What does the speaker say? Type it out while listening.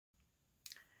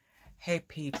Hey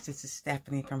peeps, this is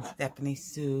Stephanie from Stephanie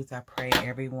Soothes. I pray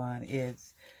everyone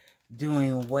is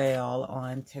doing well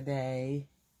on today.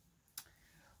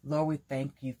 Lord, we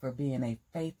thank you for being a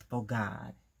faithful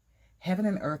God. Heaven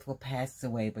and earth will pass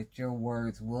away, but your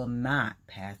words will not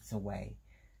pass away.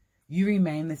 You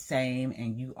remain the same,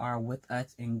 and you are with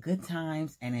us in good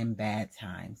times and in bad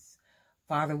times.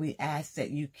 Father, we ask that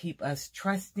you keep us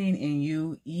trusting in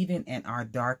you even in our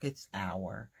darkest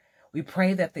hour. We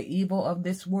pray that the evil of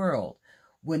this world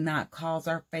will not cause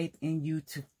our faith in you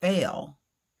to fail.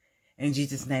 In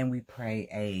Jesus' name we pray,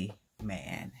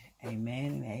 amen. Amen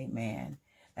and amen.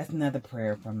 That's another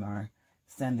prayer from our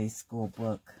Sunday school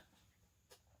book.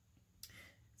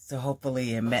 So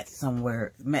hopefully it met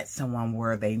someone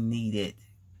where they needed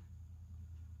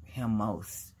him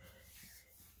most.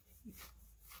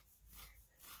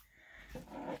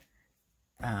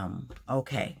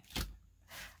 Okay.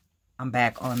 I'm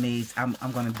back on these. I'm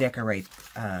going to decorate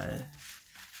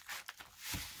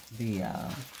the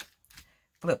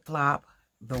flip-flop,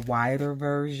 the wider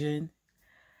version.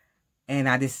 And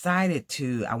I decided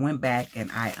I went back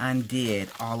and I undid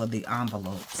all of the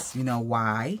envelopes. You know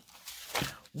why?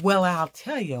 Well, I'll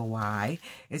tell you why.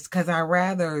 It's because I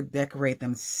rather decorate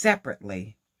them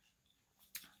separately.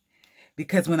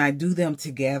 Because when I do them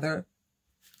together,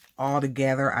 all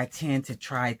together, I tend to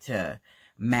try to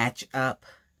match up.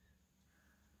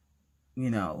 You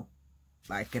know,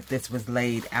 like if this was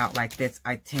laid out like this,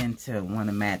 I tend to want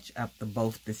to match up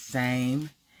both the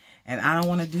same. And I don't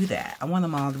want to do that. I want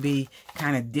them all to be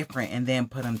kind of different and then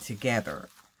put them together.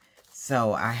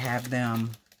 So I have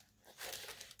them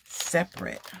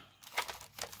separate.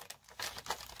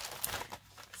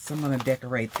 So I'm going to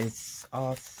decorate this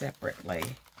all separately.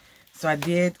 So I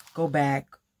did go back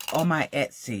on my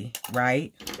Etsy,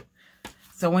 right?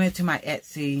 So I went into my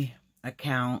Etsy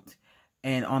account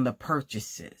and on the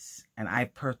purchases. And I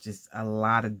purchased a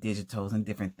lot of digitals and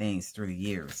different things through the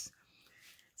years.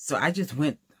 So I just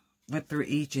went through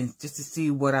each and just to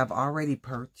see what I've already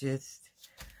purchased.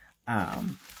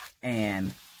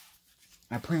 And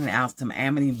I printed out some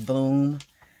Amity Bloom.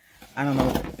 I don't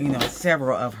know, you know,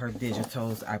 several of her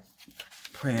digitals I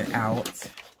printed out.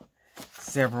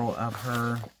 Several of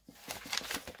her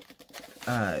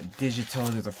digitals.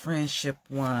 There's a friendship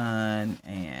one,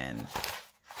 and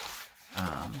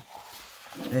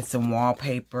there's some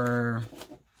wallpaper,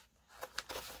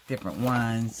 different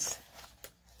ones.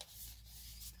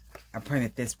 I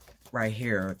printed this right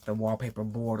here, the wallpaper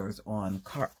borders on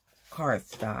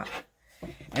cardstock.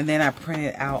 And then I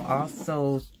printed out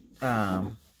also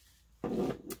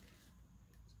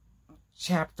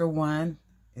chapter 1.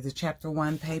 Is it chapter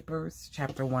 1 papers?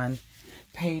 Chapter 1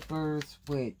 papers,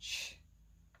 which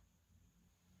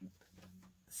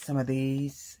some of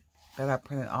these that I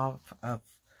printed off of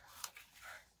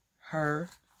her.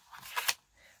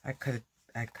 I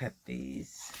cut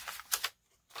these.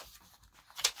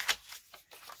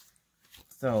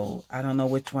 So I don't know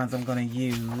which ones I'm going to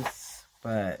use,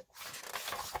 but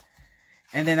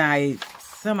and then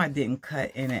some I didn't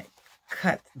cut in it,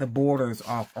 cut the borders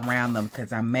off around them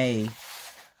because I may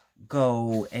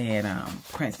go and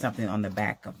print something on the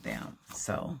back of them.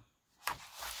 So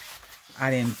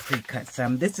I didn't pre-cut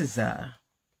some. This is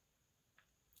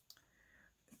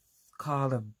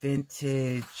called a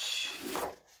vintage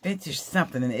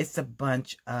something, and it's a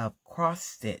bunch of cross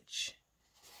stitch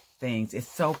things. It's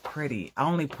so pretty. I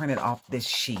only printed off this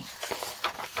sheet,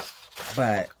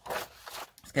 but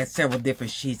it's got several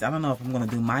different sheets. I don't know if I'm going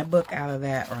to do my book out of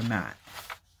that or not.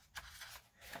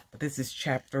 But this is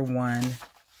chapter 1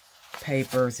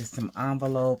 papers. There's some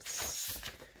envelopes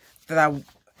that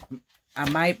I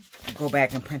might go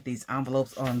back and print these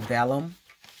envelopes on vellum.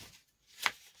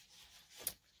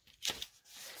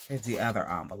 Here's the other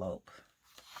envelope.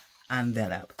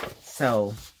 Envelope.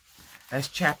 So that's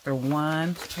chapter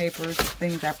 1 papers,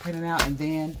 things I printed out. And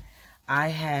then I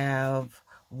have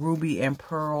Ruby and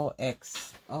Pearl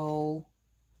XO.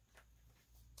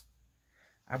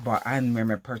 I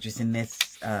remember purchasing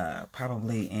this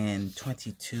probably in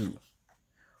 22.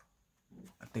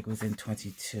 I think it was in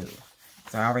 22.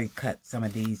 So I already cut some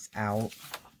of these out.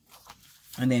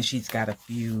 And then she's got a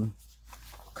few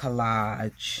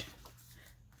collage.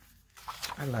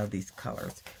 I love these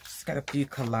colors. She's got a few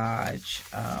collage.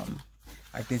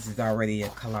 Like this is already a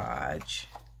collage.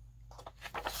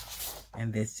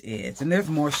 And this is. And there's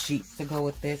more sheets to go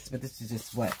with this. But this is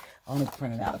just what I only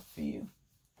printed out a few.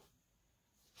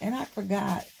 And I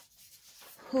forgot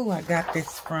who I got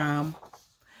this from.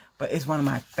 But it's one of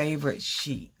my favorite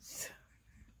sheets.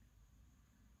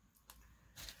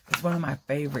 It's one of my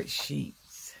favorite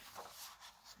sheets.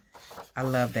 I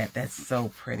love that. That's so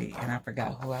pretty. And I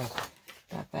forgot who I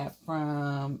got that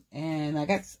from. And I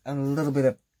got a little bit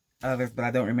of others, but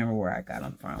I don't remember where I got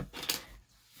them from.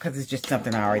 Because it's just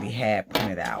something I already had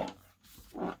printed out.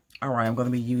 Alright, I'm going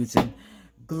to be using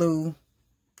glue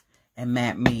and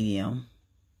matte medium.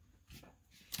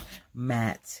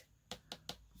 Matte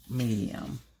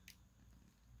medium.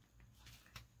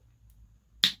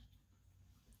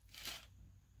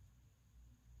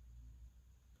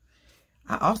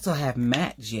 I also have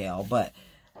matte gel, but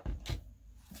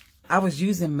I was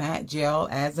using matte gel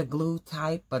as a glue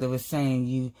type, but it was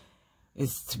saying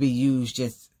it's to be used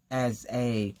just as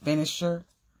a finisher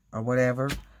or whatever.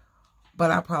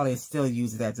 But I probably still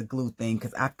use it as a glue thing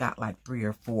because I've got like 3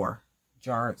 or 4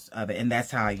 jars of it, and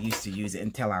that's how I used to use it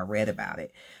until I read about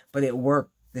it. But it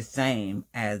worked the same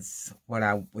as what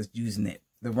I was using it,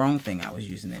 the wrong thing I was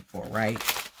using it for, right?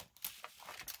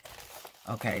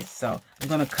 Okay, so I'm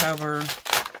going to cover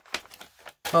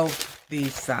both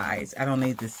these sides. I don't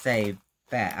need to save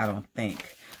that, I don't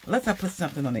think. Unless I put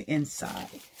something on the inside.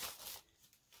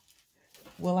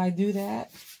 Will I do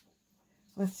that?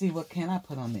 Let's see, what can I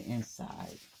put on the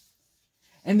inside?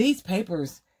 And these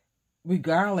papers,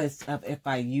 regardless of if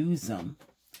I use them,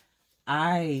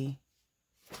 I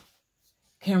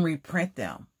can reprint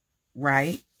them,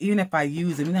 right? Even if I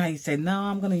use them. You know how you say, no,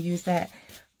 I'm going to use that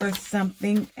for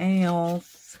something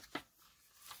else.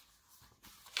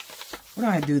 Why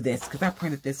don't I do this? Because I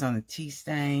printed this on a tea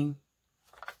stain.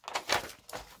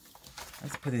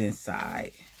 Let's put it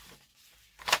inside.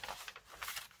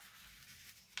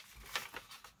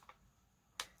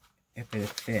 If it'll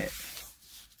fit.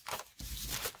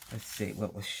 Let's see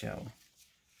what will show.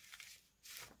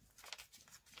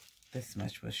 This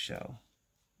much will show.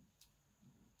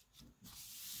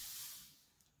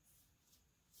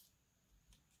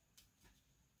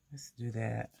 Let's do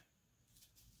that.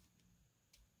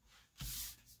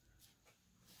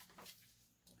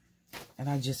 And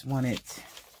I just want it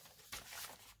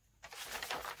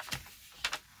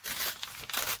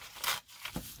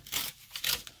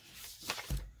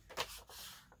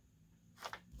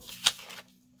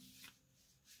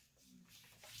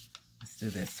do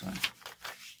this one.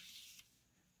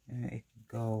 And it could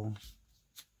go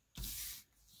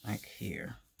like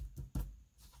here.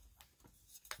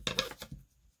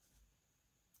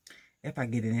 If I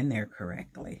get it in there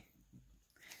correctly.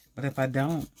 But if I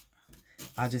don't,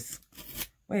 I'll just,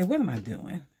 wait, what am I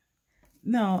doing?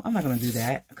 No, I'm not going to do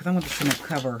that. Because I'm just going to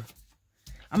cover,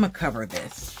 I'm going to cover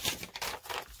this.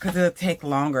 Because it'll take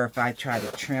longer if I try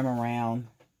to trim around.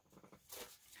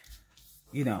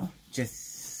 You know,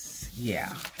 just,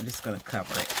 yeah, I'm just going to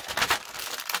cover it.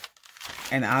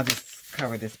 And I'll just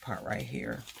cover this part right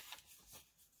here.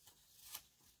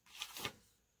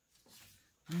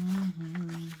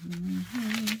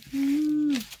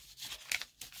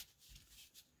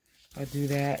 I'll do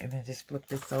that and then just flip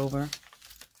this over.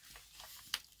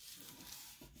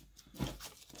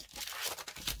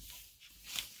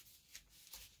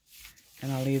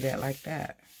 And I'll leave that like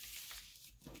that.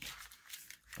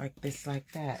 Like this,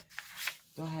 like that.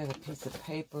 Do I have a piece of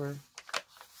paper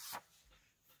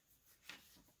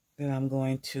that I'm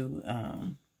going to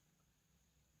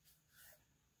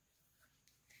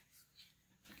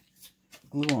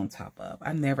glue on top of?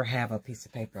 I never have a piece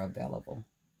of paper available.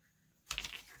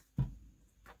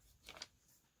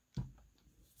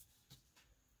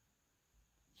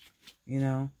 You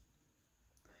know,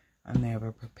 I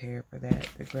never prepared for that,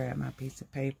 to grab my piece of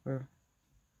paper.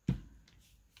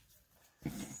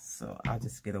 So I'll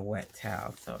just get a wet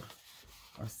towel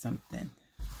or something.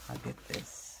 I'll get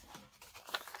this.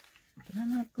 Did I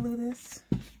not glue this?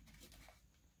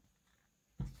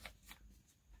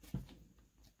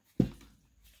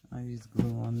 I'll use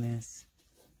glue on this.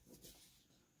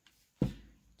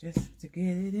 Just to get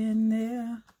it in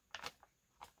there.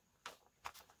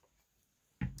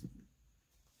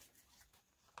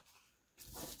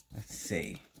 Let's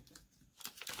see.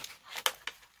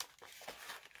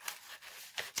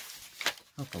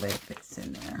 Hopefully it fits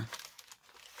in there.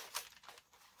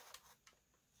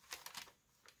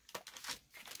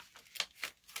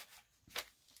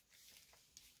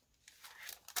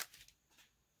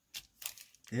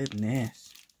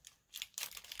 Goodness.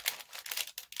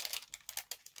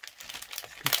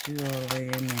 Let's get you all the way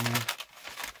in there.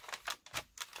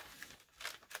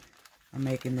 I'm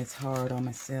making this hard on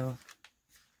myself.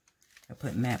 I'm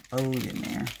putting that fold in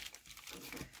there.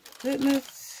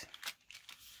 Goodness.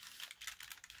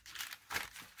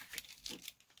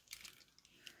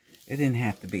 It didn't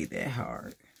have to be that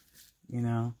hard, you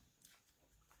know.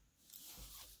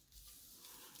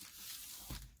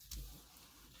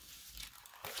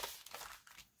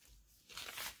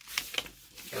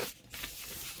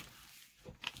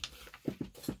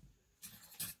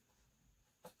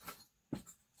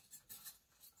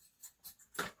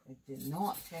 did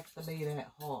not tap the bait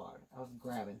that hard. I was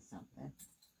grabbing something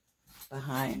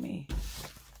behind me.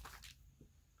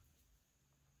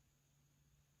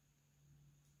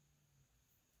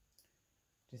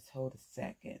 Just hold a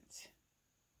second.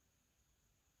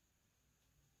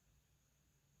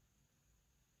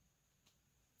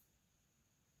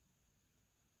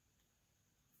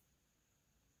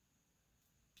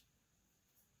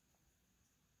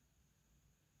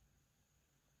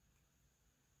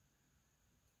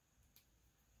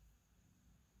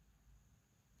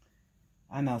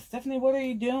 I know, Stephanie, what are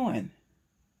you doing?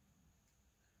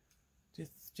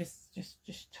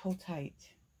 Just hold tight.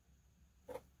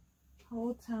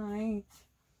 Hold tight.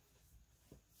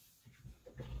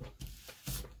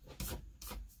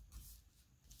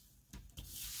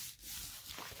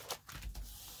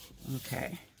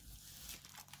 Okay.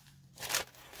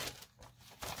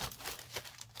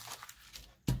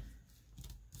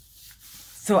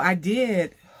 So I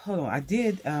did, hold on, I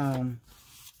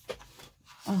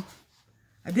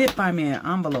did find me an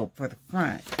envelope for the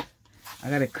front. I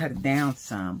gotta cut it down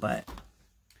some, but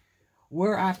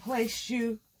where I placed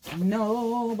you,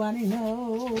 nobody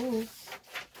knows.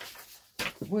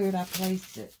 Where did I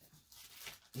place it?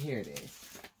 Here it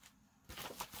is.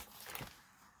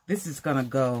 This is gonna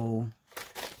go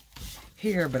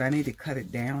here, but I need to cut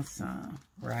it down some,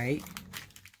 right?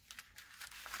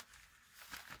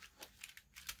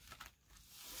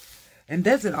 And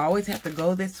does it always have to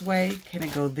go this way? Can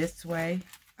it go this way?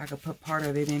 I could put part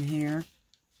of it in here.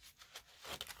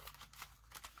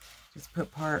 Just put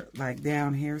part like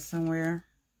down here somewhere.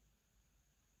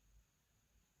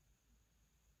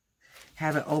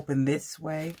 Have it open this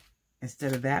way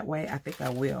instead of that way. I think I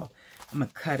will. I'm going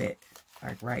to cut it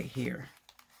like right here.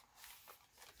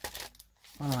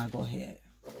 Why don't I go ahead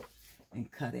and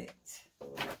cut it?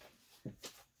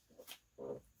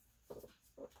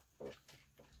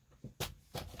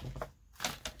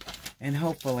 And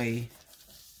hopefully,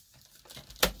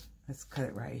 let's cut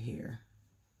it right here.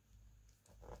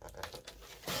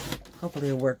 Hopefully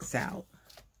it works out.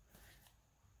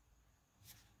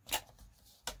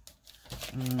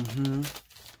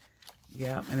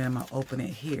 Yep, and then I'm going to open it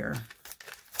here.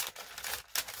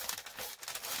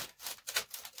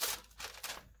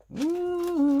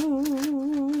 Ooh.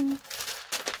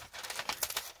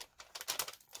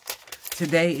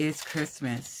 Today is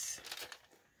Christmas.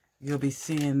 You'll be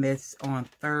seeing this on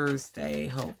Thursday,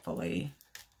 hopefully.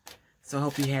 So I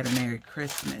hope you had a Merry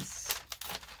Christmas.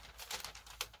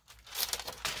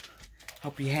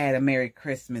 Hope you had a Merry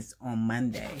Christmas on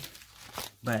Monday.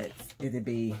 But it'll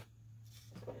be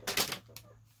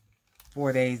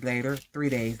 4 days later, 3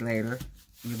 days later.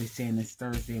 You'll be seeing this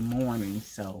Thursday morning.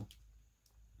 So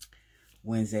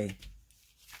Wednesday,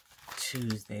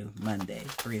 Tuesday, Monday,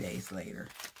 3 days later.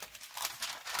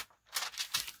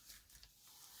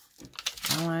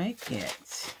 I like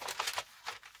it.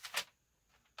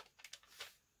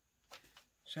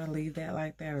 Should I leave that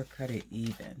like that or cut it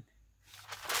even?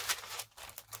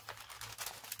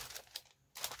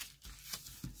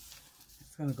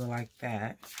 It's going to go like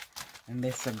that. And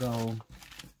this will go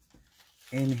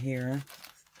in here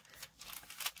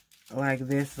like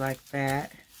this, like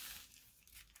that.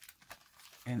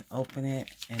 And open it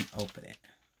and open it.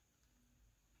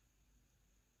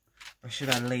 Or should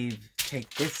I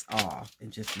take this off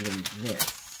and just leave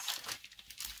this?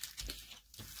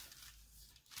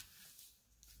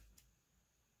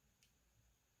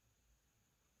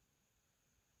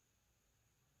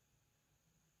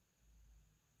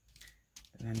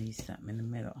 And I need something in the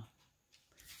middle.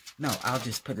 No, I'll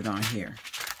just put it on here.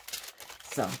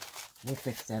 So, we'll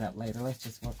fix that up later. Let's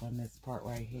just work on this part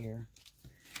right here.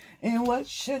 And what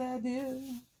should I do?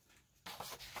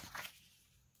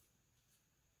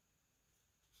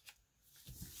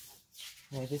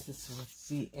 Okay, this is for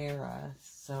Sierra.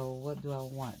 So what do I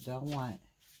want? Do I want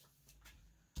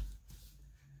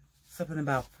something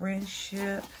about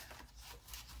friendship?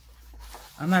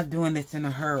 I'm not doing this in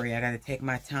a hurry. I got to take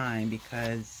my time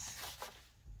because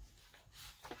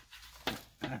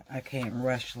I can't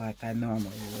rush like I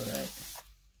normally would.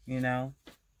 You know?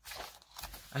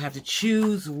 I have to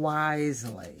choose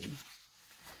wisely.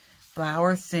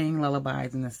 Flowers sing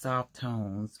lullabies in the soft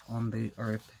tones on the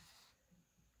earth.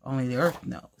 Only the earth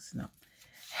knows. No.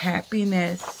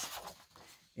 Happiness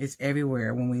is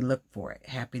everywhere when we look for it.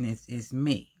 Happiness is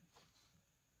me.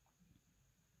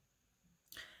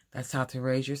 That's how to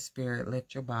raise your spirit,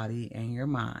 lift your body and your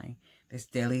mind. This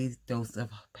daily dose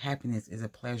of happiness is a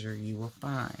pleasure you will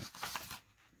find.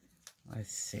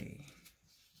 Let's see.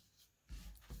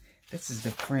 This is the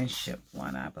friendship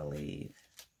one, I believe.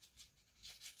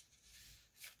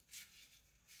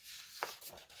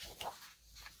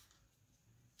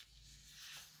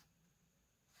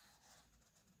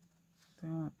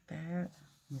 Don't want that.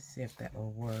 Let me see if that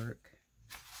will work.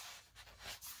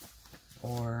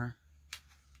 Or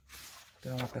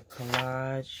go with the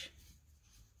collage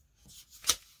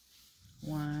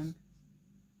one.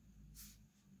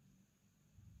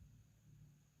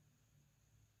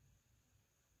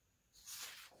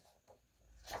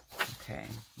 Okay,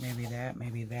 maybe that,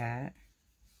 maybe that.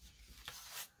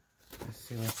 Let's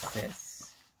see what's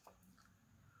this.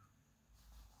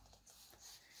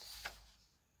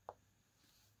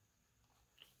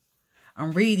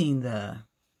 I'm reading the,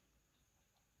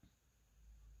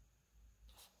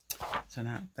 so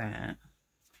not that.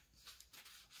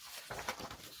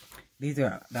 These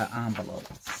are the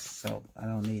envelopes, so I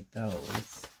don't need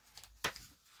those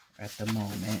at the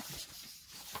moment.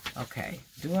 Okay,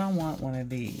 do I want one of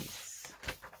these?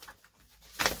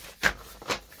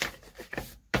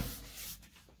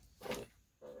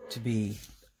 To be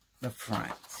the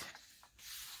front.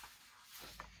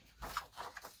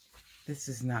 This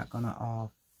is not gonna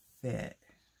all fit.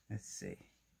 Let's see.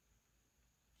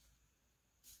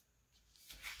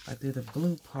 If I do the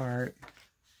blue part,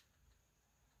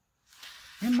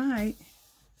 it might.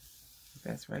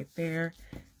 That's right there.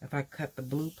 If I cut the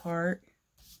blue part,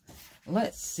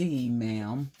 let's see,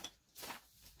 ma'am.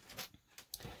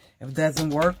 If it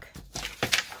doesn't work,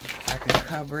 I can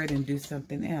cover it and do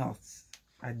something else.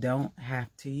 I don't have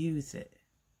to use it.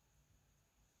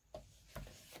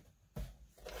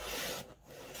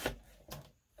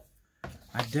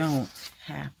 I don't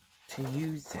have to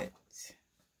use it.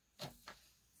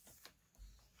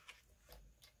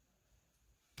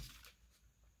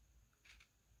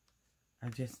 I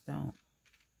just don't.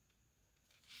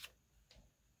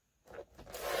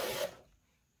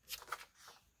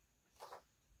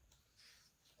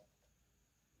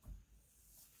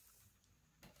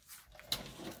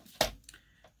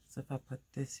 So if I put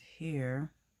this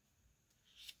here,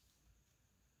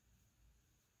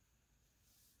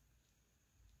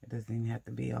 it doesn't even have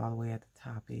to be all the way at the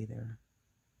top either.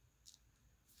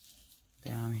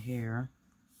 Down here.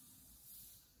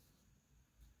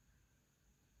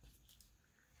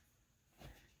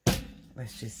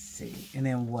 Let's just see. And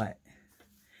then what?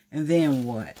 And then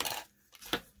what?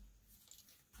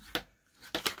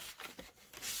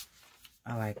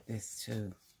 I like this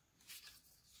too.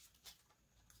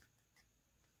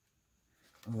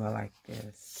 Oh, I like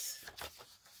this.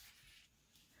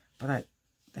 But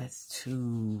that's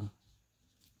too...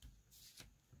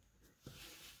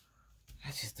 I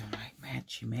just don't like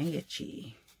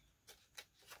matchy-matchy.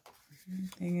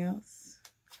 Anything else?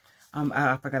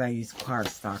 I forgot I used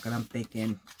cardstock, and I'm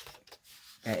thinking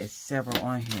that it's several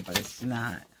on here, but it's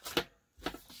not.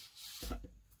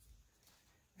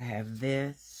 I have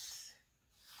this.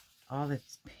 All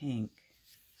that's pink.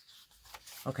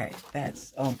 Okay,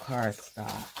 that's on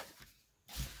cardstock.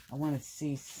 I want to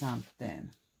see something.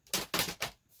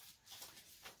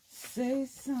 Say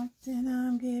something,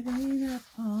 I'm giving up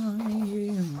on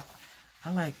you.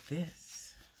 I like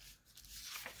this.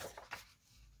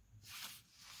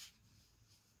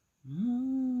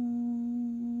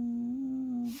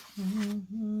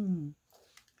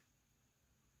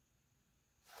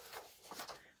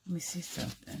 Let me see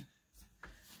something.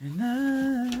 And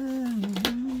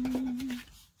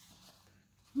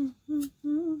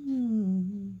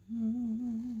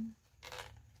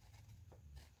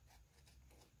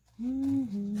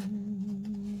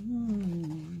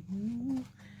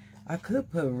I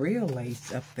could put real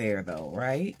lace up there though,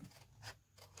 right?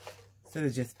 Instead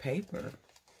of just paper.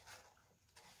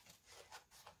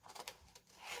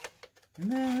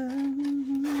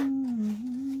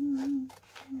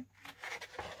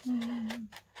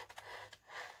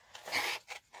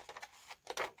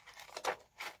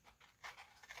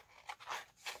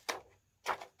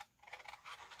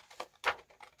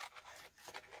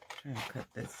 Trying to cut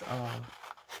this off.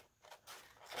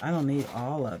 I don't need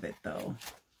all of it though.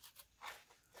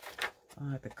 I'll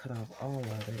have to cut off all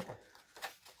of it.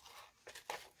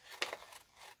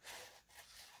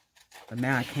 But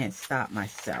now I can't stop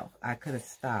myself. I could have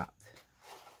stopped.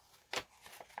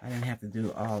 I didn't have to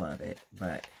do all of it,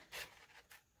 but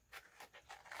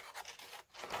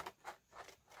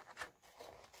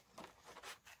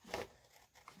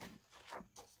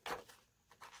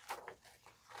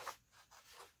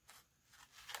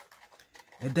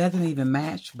it doesn't even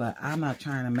match, but I'm not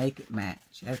trying to make it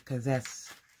match. Because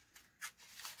that's,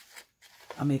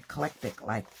 I'm eclectic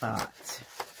like thought.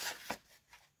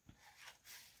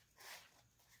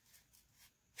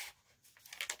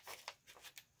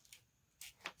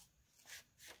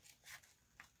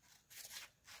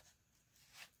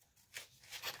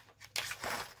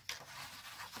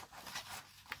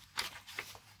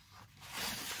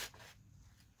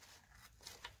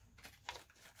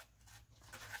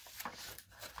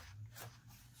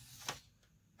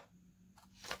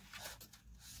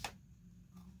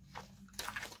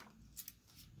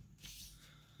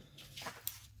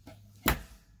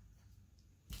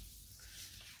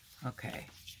 Okay.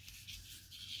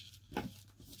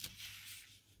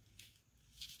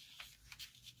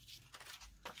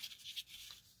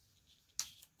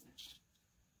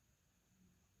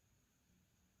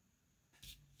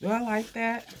 Do I like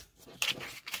that?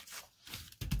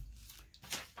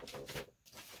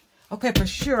 Okay, for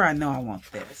sure I know I want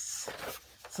this.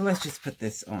 So let's just put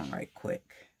this on right quick.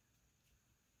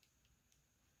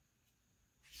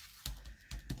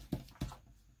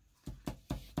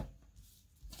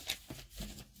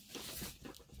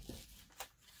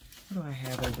 What do I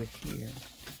have over here?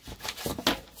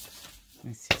 Let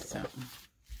me see something.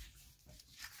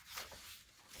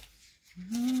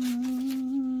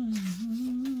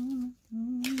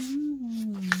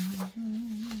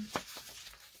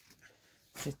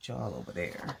 Sit y'all over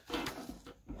there.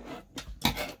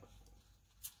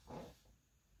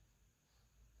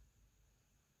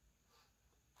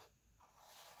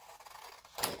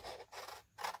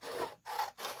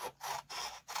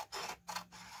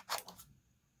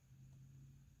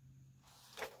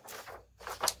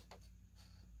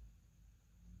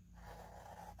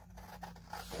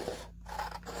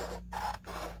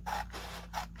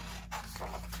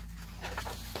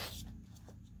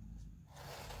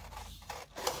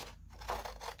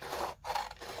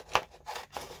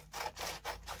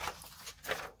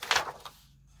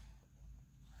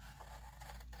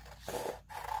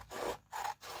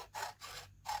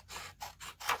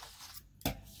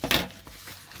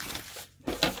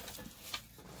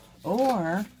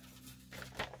 Or,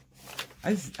 I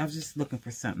was just looking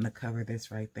for something to cover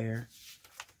this right there.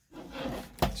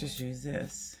 Just use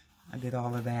this. I did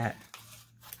all of that.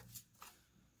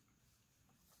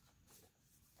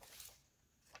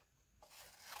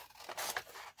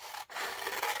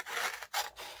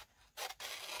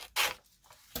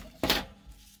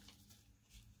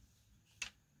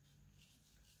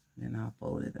 Then I'll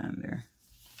fold it under.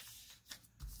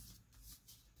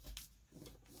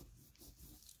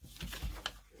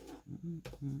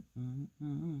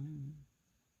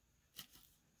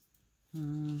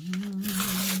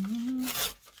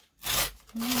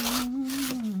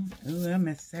 Ooh, I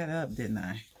messed that up, didn't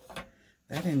I?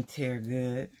 That didn't tear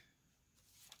good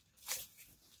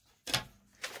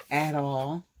at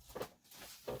all.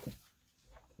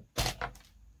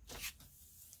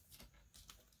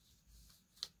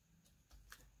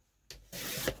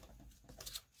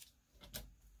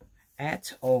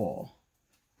 At all.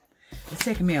 It's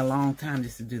taking me a long time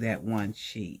just to do that one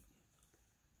sheet.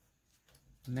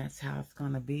 And that's how it's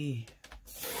going to be.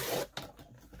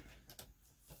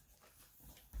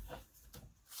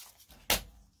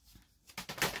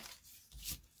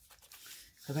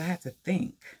 Because I have to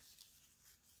think.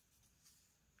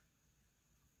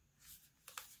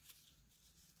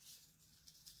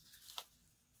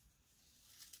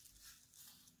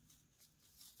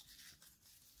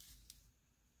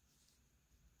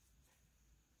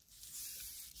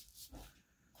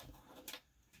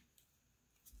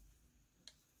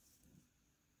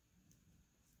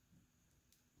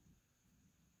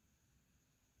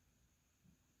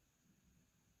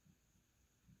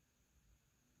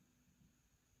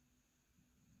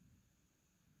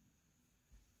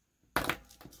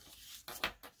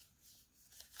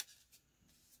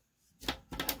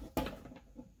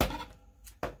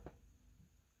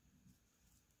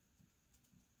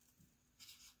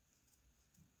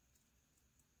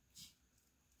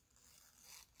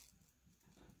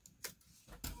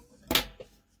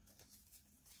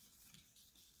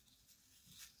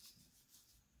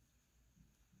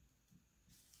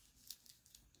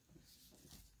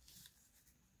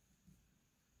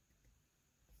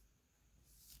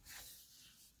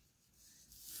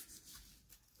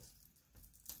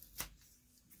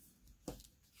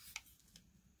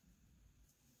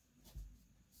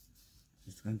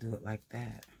 Just going to do it like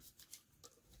that.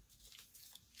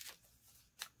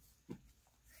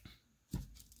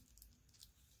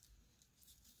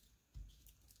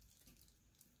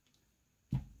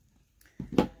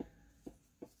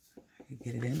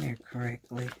 Get it in there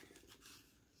correctly.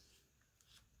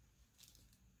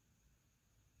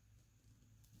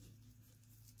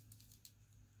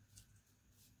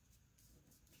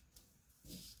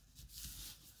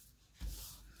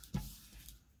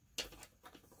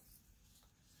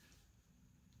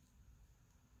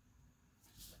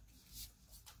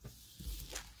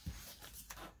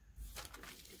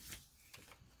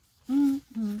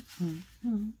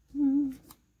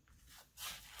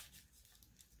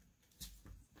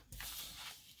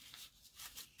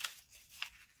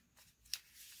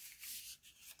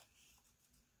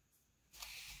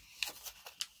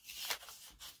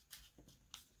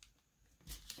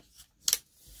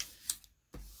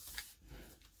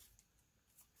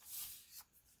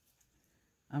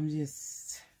 I'm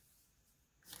just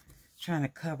trying to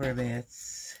cover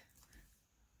this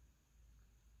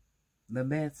the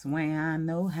best way I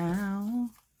know how.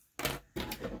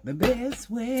 The best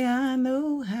way I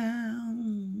know how.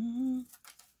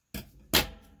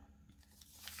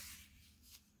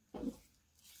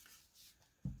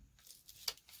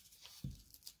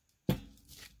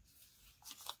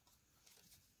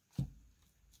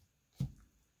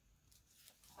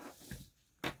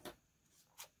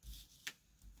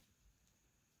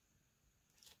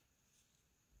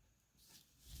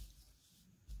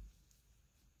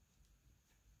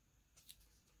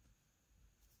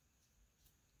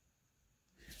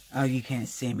 Oh, you can't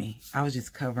see me. I was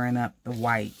just covering up the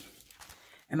white.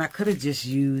 And I could have just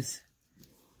used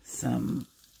some,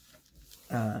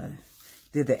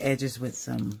 did the edges with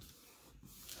some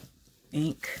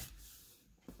ink.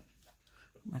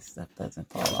 My stuff doesn't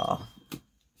fall off.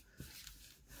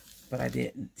 But I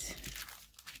didn't.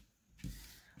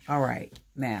 All right,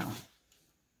 now.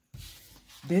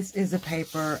 This is a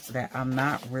paper that I'm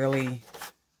not really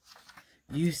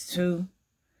used to.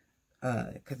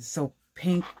 Because it's so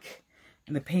pink,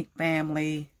 and the pink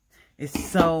family is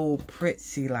so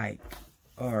pretty, like,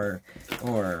 or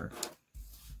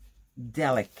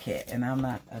delicate, and I'm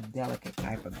not a delicate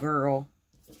type of girl,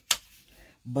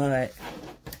 but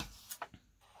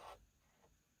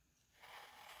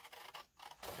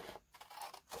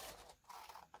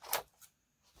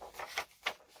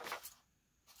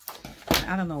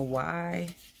I don't know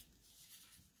why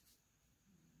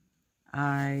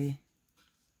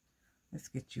let's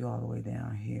get you all the way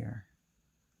down here.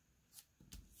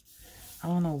 I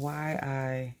don't know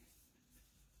why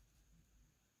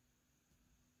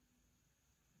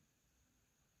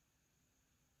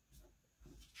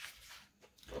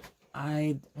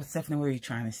what, Stephanie, what are you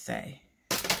trying to say?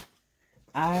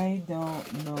 I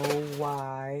don't know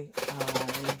why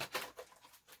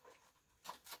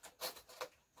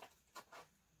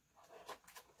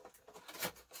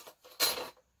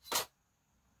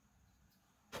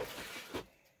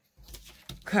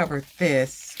covered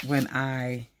this when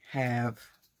I have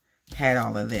had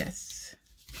all of this.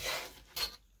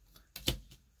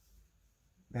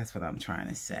 That's what I'm trying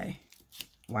to say.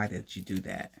 Why did you do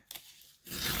that?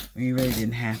 When you really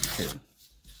didn't have to.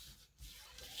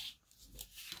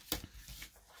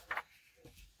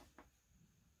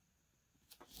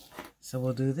 So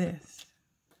we'll do this.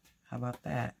 How about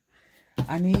that?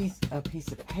 I need a piece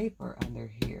of paper under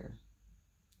here.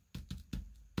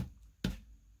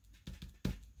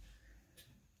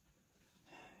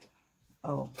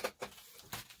 Oh,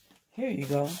 here you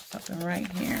go. Something right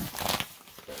here.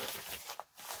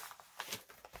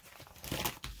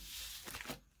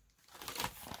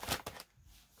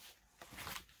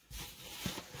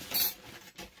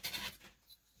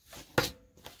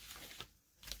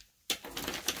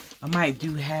 I might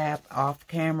do half off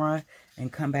camera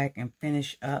and come back and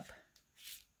finish up,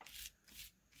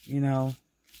 you know,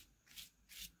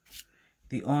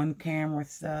 the on camera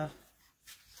stuff.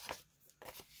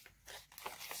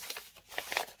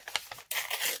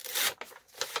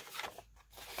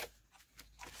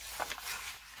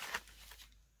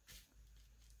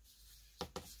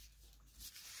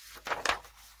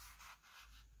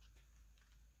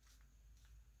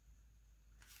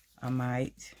 I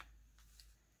might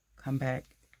come back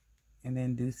and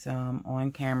then do some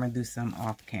on camera, do some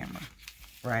off camera,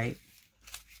 right?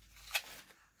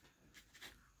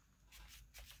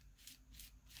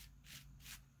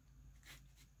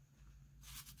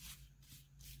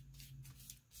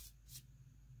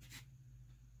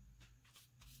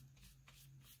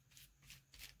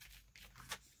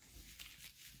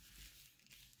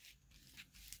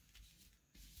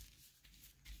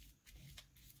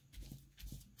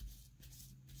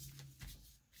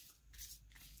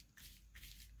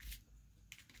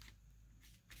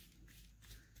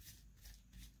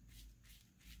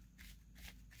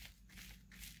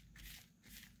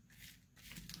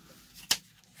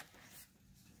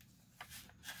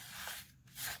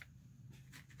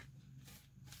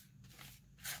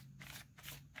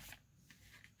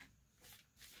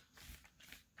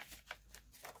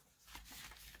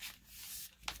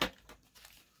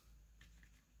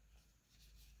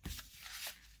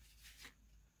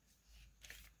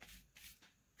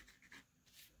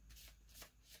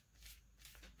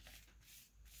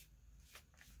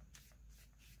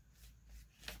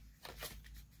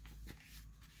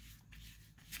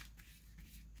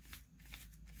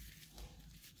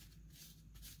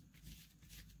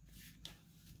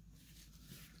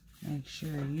 Make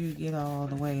sure you get all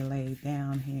the way laid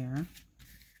down here.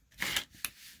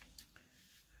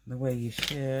 The way you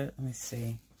should. Let me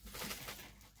see.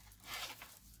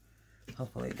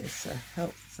 Hopefully this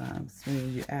helps some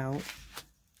smooth you out.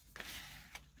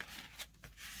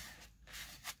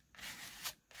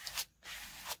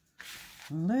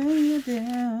 Lay you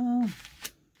down.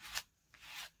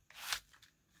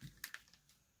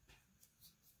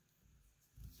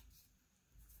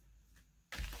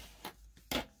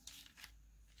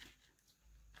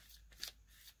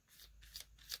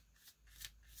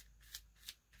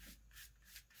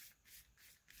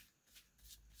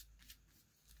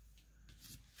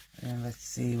 And let's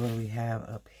see what we have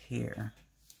up here.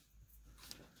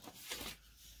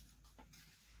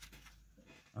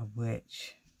 A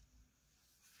witch.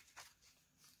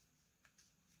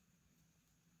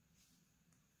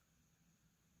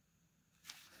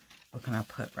 What can I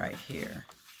put right here?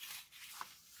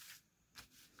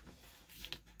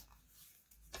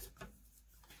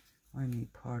 I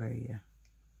need part of you.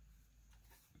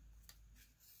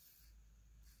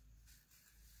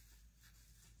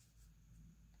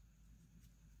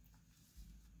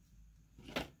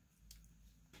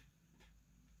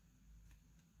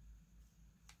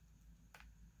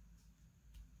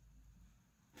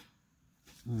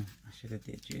 I should have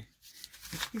did you.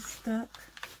 If you stuck,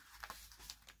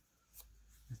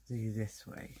 let's do you this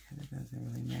way. It doesn't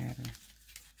really matter.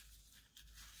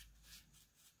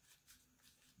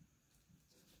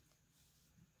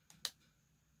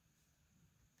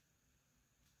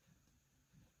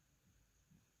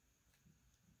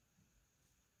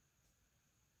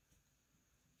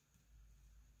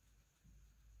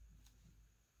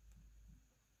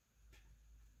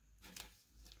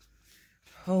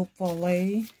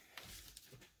 Hopefully,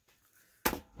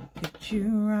 get you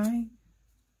right.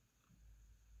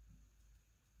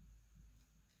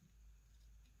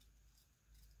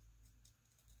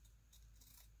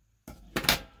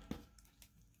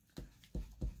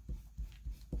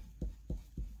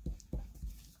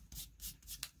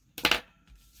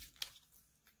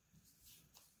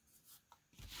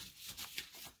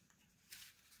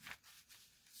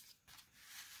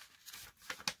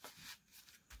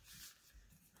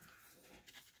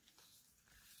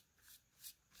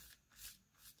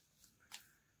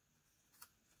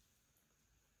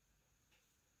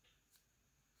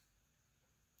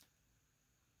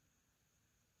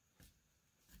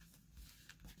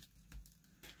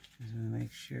 Just want to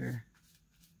make sure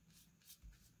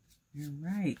you're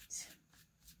right.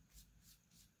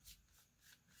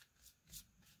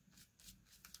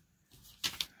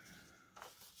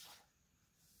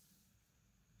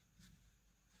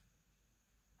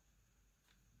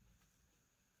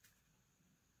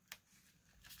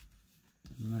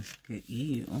 Let's get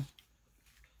you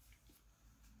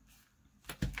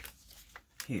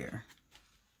here.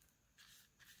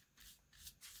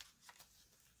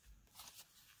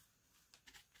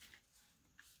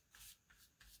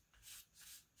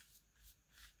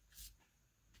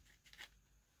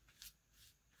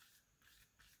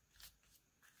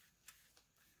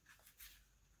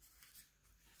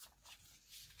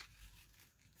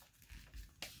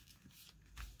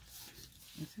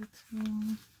 Is it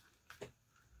too?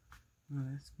 Oh,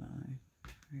 that's fine.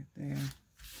 Right there.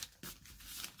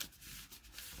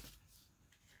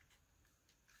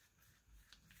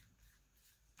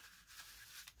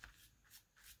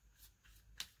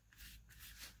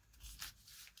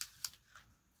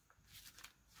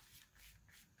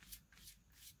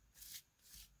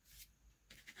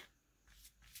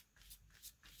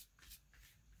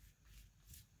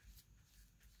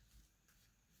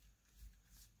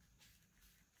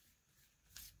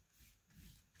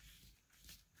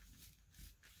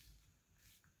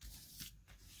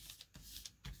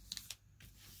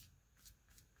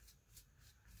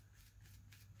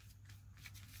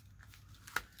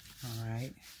 All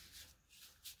right.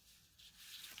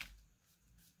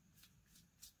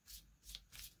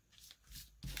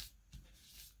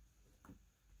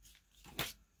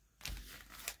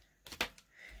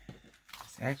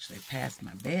 It's actually past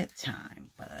my bedtime,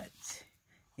 but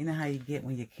you know how you get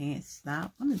when you can't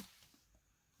stop? Let me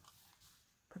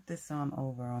put this on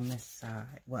over on this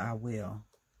side. Well, I will.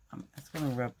 I'm just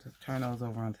going to turn those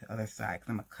over onto the other side because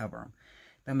I'm going to cover them.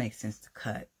 That makes sense to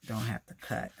cut. Don't have to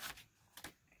cut.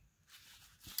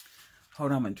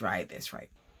 Hold on, I'm going to dry this right.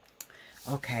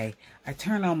 Okay, I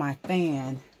turned on my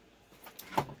fan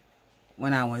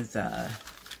when I was,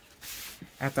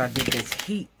 after I did this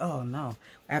heat, oh no,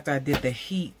 after I did the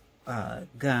heat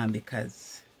gun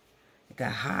because it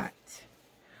got hot.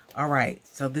 All right,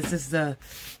 so this is the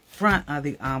front of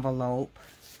the envelope,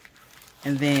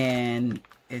 and then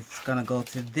it's going to go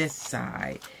to this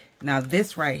side. Now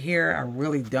this right here, I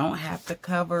really don't have to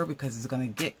cover because it's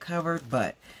going to get covered,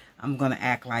 but I'm going to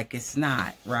act like it's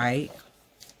not, right?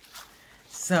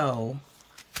 So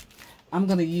I'm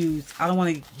going to use, I don't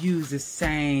want to use the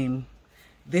same.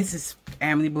 This is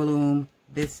Amity Bloom.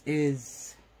 This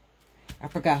is, I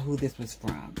forgot who this was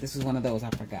from. This was one of those, I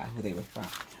forgot who they were from.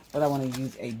 But I want to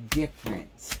use a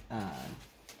different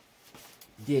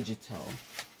digital.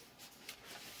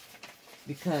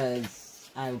 Because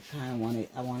I kind of want it,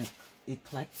 I want it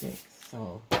eclectic.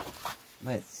 So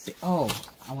let's see. Oh,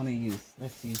 I want to use,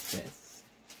 let's use this.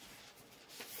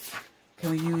 Can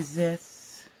we use this?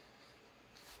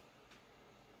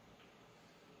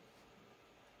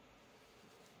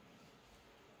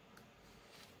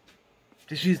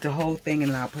 Just use the whole thing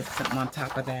and then I'll put something on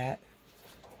top of that.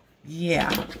 Yeah.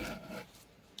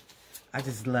 I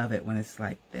just love it when it's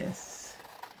like this.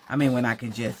 I mean, when I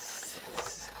can just...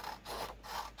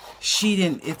 She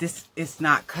didn't... It's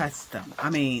not custom. I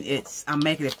mean, I'm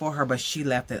making it for her, but she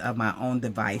left it of my own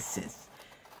devices.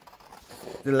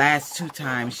 The last 2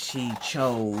 times she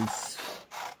chose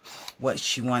what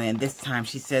she wanted. And this time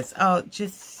she says, oh,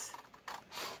 just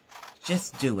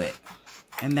do it.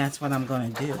 And that's what I'm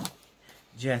going to do.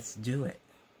 Just do it.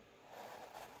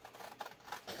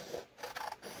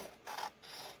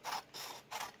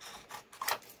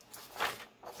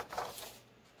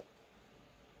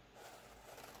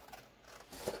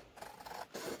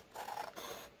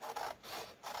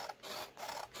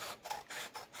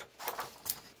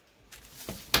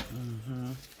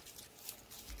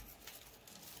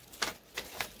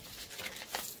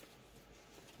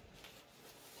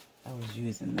 I was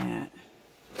using that.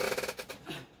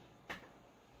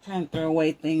 Trying to throw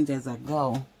away things as I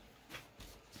go.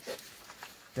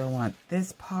 Don't want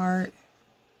this part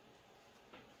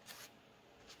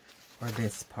or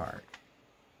this part.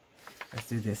 Let's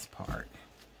do this part.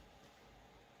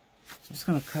 I'm just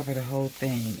going to cover the whole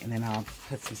thing and then I'll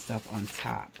put some stuff on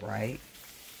top, right?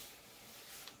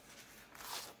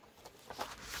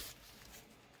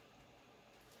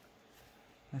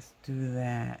 Let's do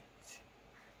that.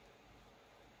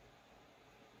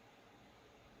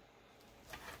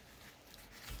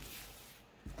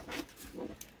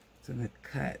 To the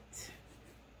cut.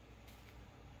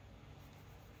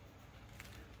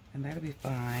 And that'll be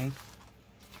fine.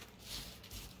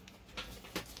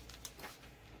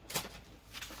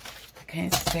 I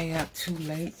can't stay up too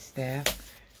late,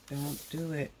 Steph. Don't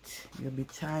do it. You'll be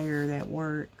tired at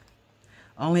work.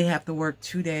 Only have to work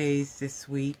 2 days this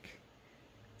week.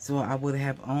 So I would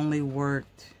have only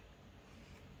worked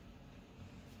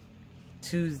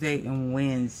Tuesday and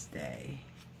Wednesday.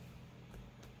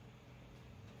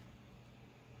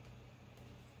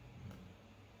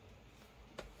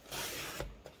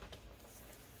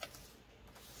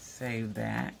 Save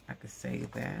that. I could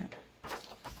save that.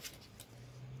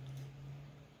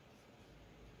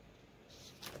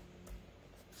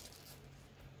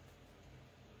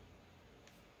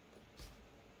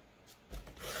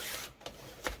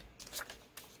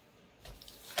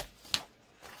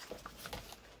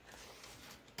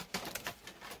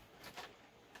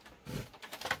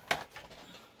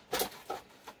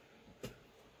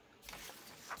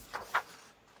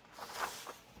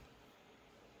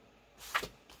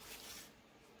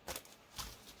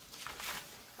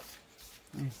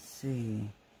 Let's see.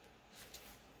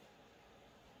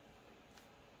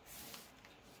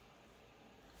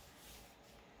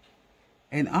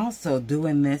 And also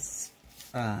doing this,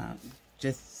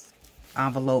 just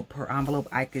envelope per envelope,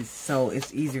 I could sew.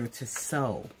 It's easier to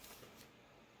sew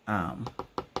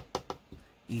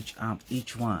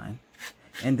each one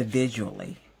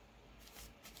individually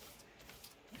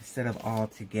instead of all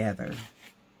together.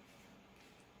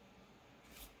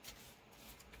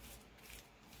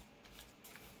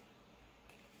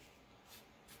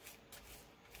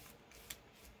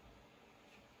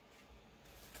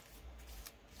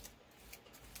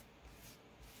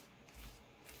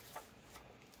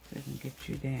 Doesn't get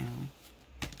you down.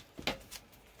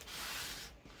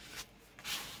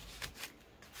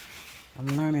 I'm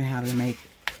learning how to make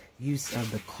use of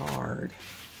the card.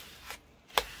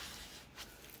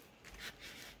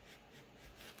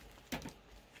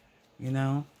 You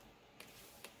know?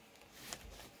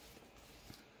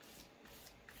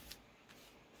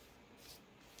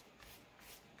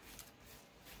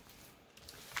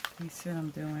 You see what I'm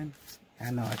doing?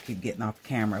 I know I keep getting off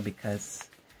camera because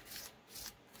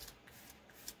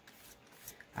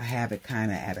I have it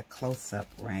kind of at a close-up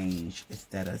range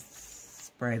instead of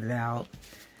spread it out.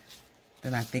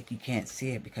 Then I think you can't see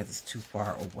it because it's too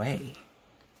far away.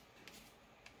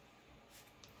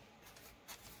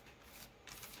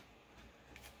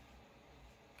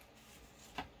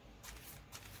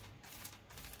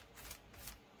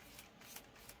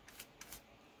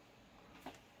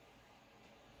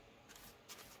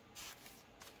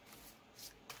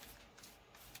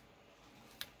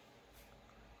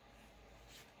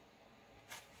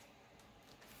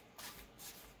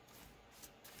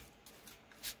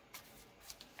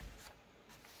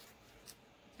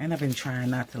 And I've been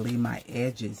trying not to leave my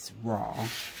edges raw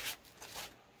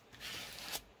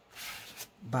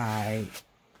by,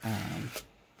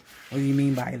 what do you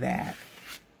mean by that?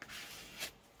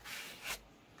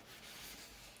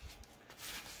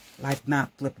 Like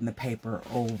not flipping the paper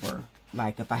over.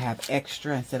 Like if I have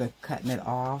extra, instead of cutting it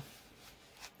off,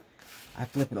 I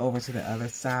flip it over to the other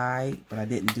side, but I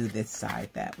didn't do this side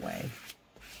that way.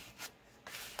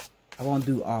 I won't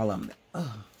do all of them.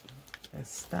 Oh,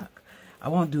 that's stuck. I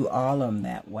won't do all of them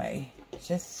that way.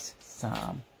 Just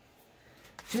some.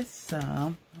 Just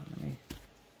some. Let me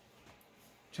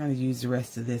trying to use the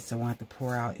rest of this so I won't have to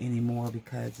pour out anymore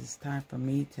because it's time for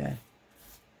me to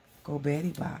go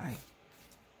Betty bye.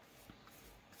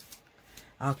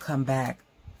 I'll come back.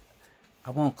 I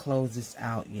won't close this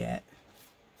out yet.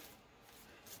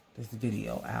 There's the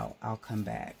video out. I'll come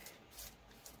back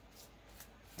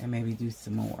and maybe do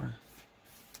some more.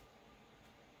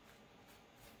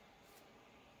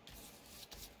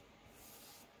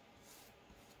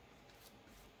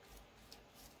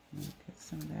 Get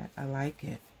some of that. I like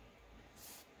it.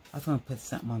 I was going to put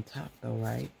something on top though,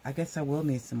 right? I guess I will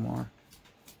need some more.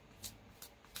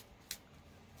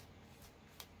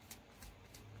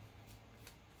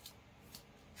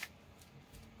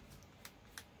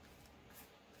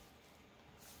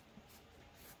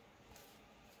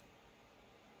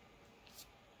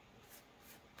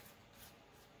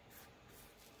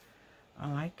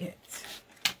 I like it.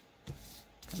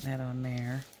 Put that on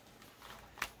there.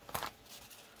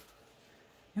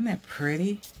 Isn't that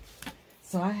pretty?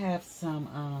 So I have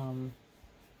some,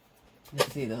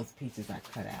 let's see those pieces I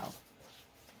cut out.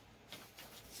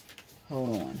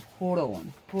 Hold on, hold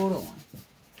on, hold on.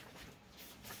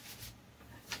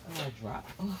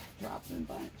 Oh, dropped in a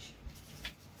bunch.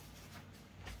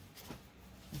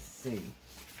 Let's see.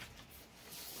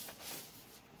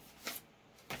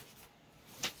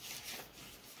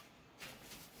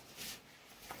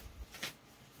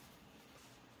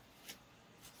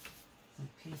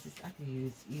 Pieces I could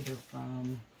use either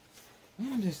from, I'm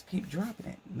gonna just keep dropping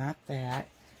it. Not that.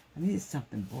 I needed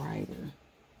something brighter.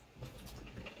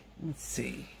 Let's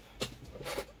see.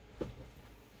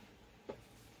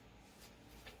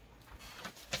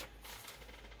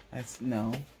 That's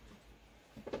no.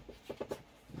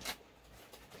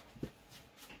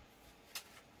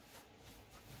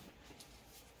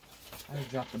 I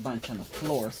dropped a bunch on the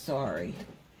floor. Sorry.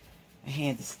 I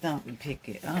had to stump and pick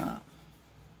it up.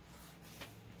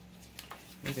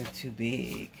 These are too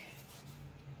big.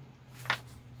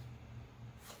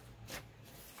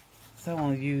 So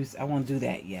I won't do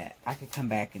that yet. I could come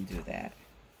back and do that.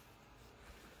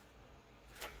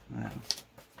 Wow.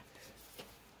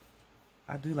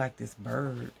 I do like this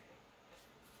bird.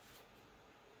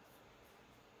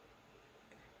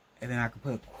 And then I could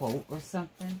put a quote or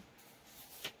something.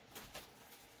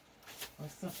 Or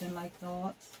something like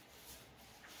that.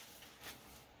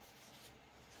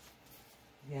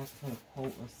 Yeah, I could put a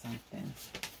quote or something.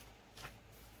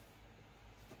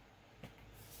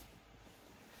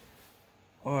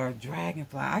 Or a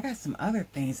dragonfly. I got some other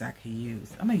things I could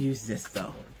use. I'm going to use this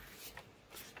though.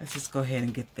 Let's just go ahead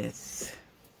and get this.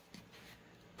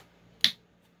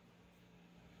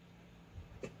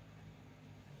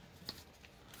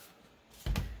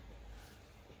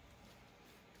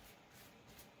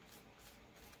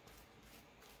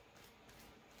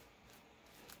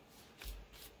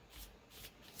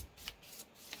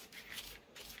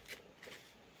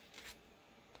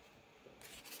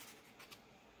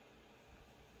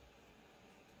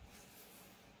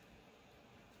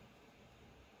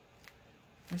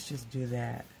 Let's just do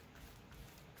that.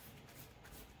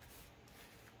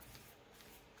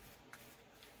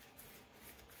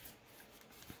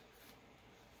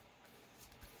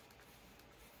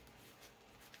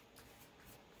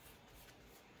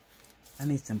 I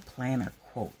need some planner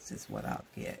quotes is what I'll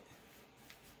get.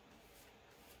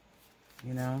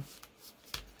 You know?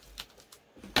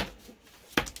 Let's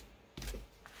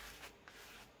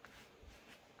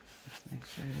make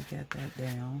sure we get that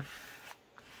down.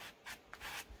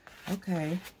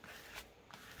 Okay.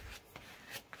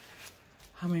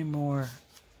 How many more?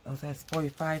 Oh, that's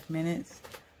 45 minutes.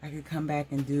 I could come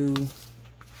back and do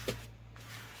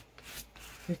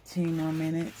 15 more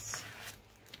minutes.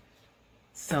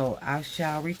 So I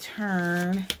shall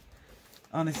return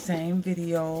on the same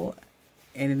video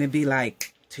and it'll be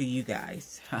like to you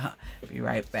guys. Be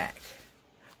right back.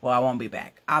 Well, I won't be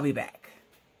back. I'll be back.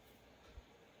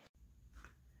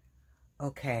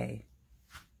 Okay.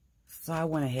 So I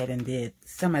went ahead and did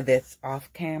some of this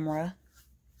off camera.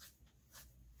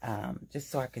 Just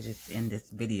so I could just end this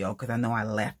video because I know I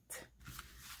left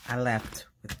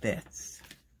with this.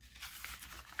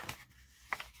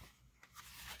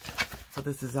 So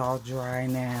this is all dry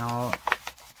now.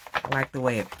 I like the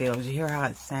way it feels. You hear how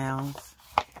it sounds?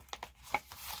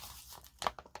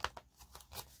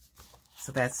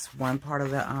 So that's one part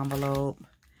of the envelope.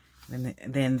 And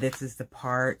then this is the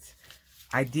part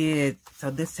I did.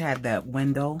 So this had that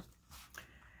window.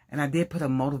 And I did put a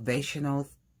motivational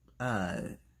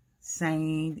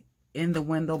saying in the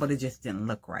window, but it just didn't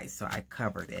look right. So I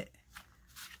covered it.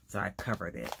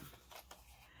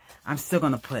 I'm still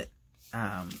going to put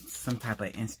some type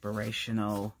of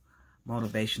inspirational,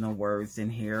 motivational words in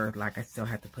here. Like I still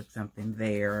have to put something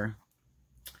there.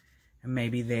 And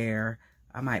maybe there.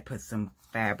 I might put some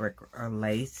fabric or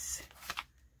lace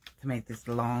to make this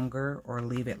longer or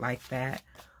leave it like that.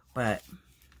 But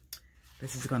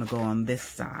this is going to go on this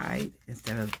side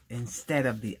instead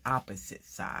of the opposite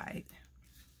side.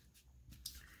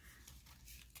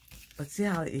 But see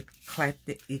how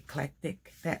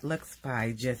eclectic that looks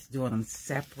by just doing them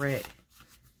separate.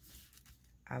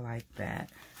 I like that.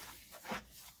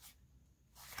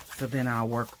 So then I'll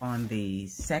work on the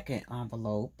second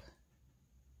envelope.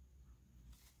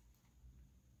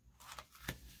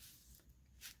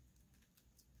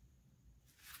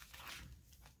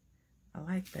 I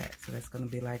like that. So that's going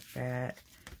to be like that.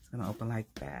 It's going to open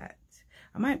like that.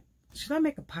 Should I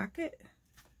make a pocket?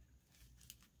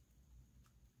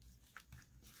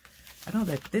 I know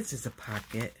that this is a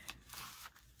pocket.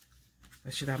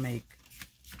 Or should I make,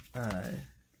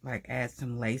 like add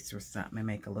some lace or something and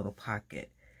make a little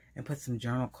pocket and put some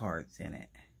journal cards in it?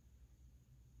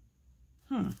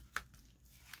 I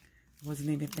wasn't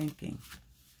even thinking.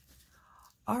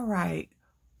 All right.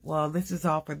 Well, this is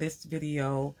all for this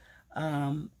video.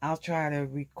 I'll try to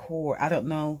record. I don't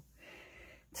know.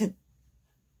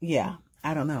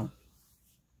 I don't know.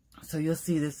 So you'll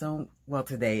see this on, well,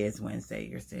 today is Wednesday.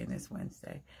 You're seeing this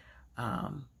Wednesday.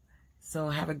 So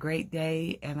have a great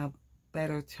day and a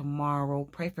better tomorrow.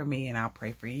 Pray for me and I'll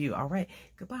pray for you. All right.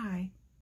 Goodbye.